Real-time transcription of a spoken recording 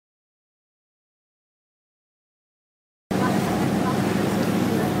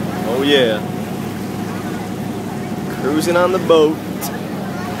yeah. Cruising on the boat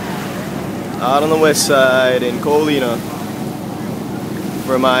out on the west side in Colina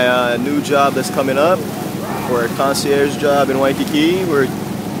for my new job that's coming up, for a concierge job in Waikiki, where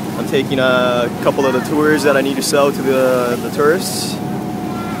I'm taking a couple of the tours that I need to sell to the tourists,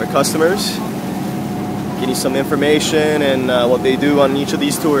 our customers, getting some information and what they do on each of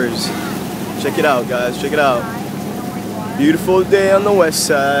these tours. Check it out, guys, check it out. Beautiful day on the west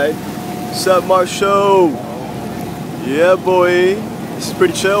side. What's up, Marshall? Yeah, boy. This is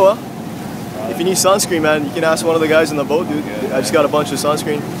pretty chill, huh? If you need sunscreen, man, you can ask one of the guys in the boat, dude. I just got a bunch of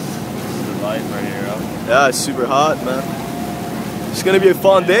sunscreen. This is the light right here, huh? Yeah, it's super hot, man. It's gonna be a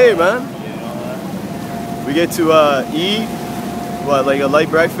fun day, man. We get to eat, what, like a light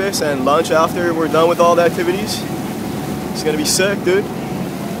breakfast and lunch after we're done with all the activities. It's gonna be sick, dude.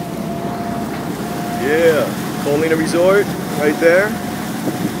 Yeah, Colina Resort, right there.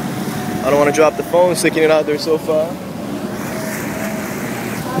 I don't want to drop the phone, sticking it out there so far.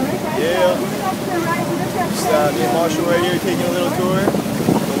 Yeah. Just me and Marshall right here taking a little tour on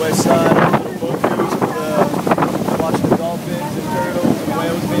the west side, a little boat cruise with watching the dolphins and turtles and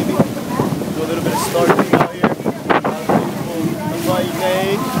whales, maybe. Do a little bit of snorkeling out here. A bright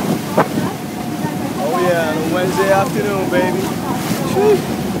day. Oh yeah, on a Wednesday afternoon, baby. Whew.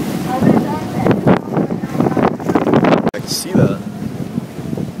 I can see that.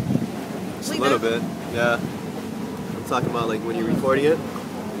 Just a little bit, yeah. I'm talking about like when you're recording it.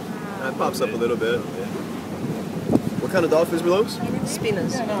 It pops up a little bit. What kind of dolphins were those?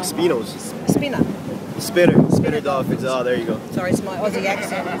 Spinners. Spinos. Spinner. Spinner dolphins. Oh, there you go. Sorry, it's my Aussie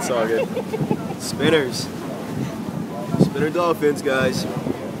accent. It's all good. Spinners. Spinner dolphins, guys.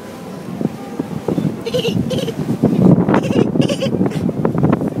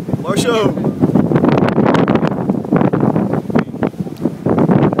 Marshall!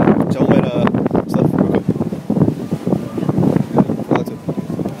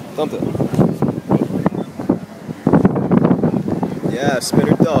 Yeah,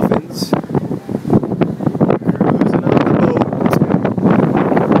 spinner dolphins. Cruising on the boat.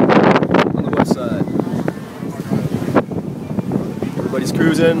 On the west side. Everybody's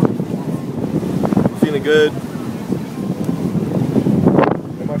cruising. Feeling good.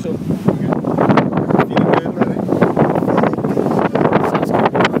 Hey, Marshall. Feeling good, buddy?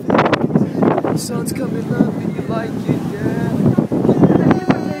 Sun's coming up and you like it, yeah.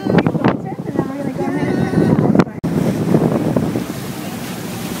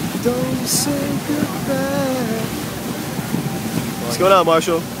 Don't say goodbye. What's going on,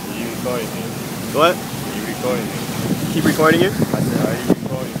 Marshall? Are you recording me? What? Are you recording me? Keep recording you? I said, are you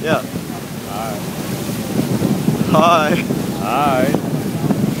recording me? Yeah. Alright. Hi. Alright.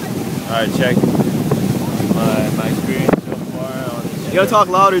 Alright, check my experience so far on this trip. You gotta talk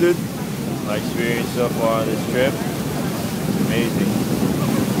louder, dude. My experience so far on this trip is amazing.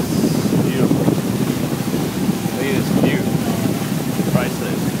 It's beautiful. Look at this view.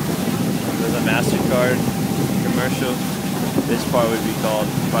 Priceless. There's a MasterCard commercial. This part would be called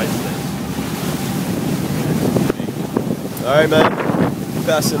priceless. Alright, man.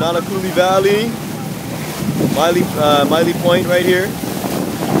 Past the Nanakuli Valley. Miley Point right here.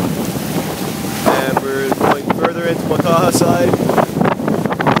 And we're going further into Makaha side.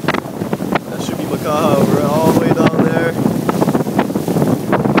 That should be Makaha. We're all the way down there.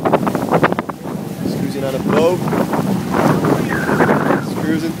 Just cruising on a boat. Just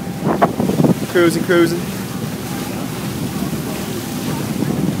cruising. Cruising.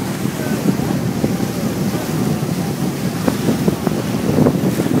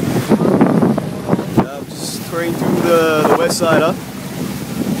 Yeah, I'm just touring through the west side, huh?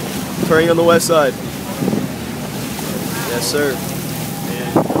 Touring on the west side. Yes, sir.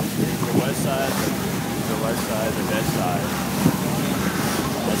 And the west side, the best side.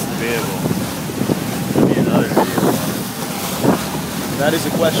 That's debatable. Could be another video. That is a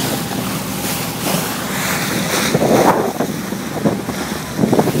question.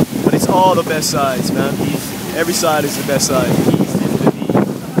 But it's all the best sides, man. Every side is the best side.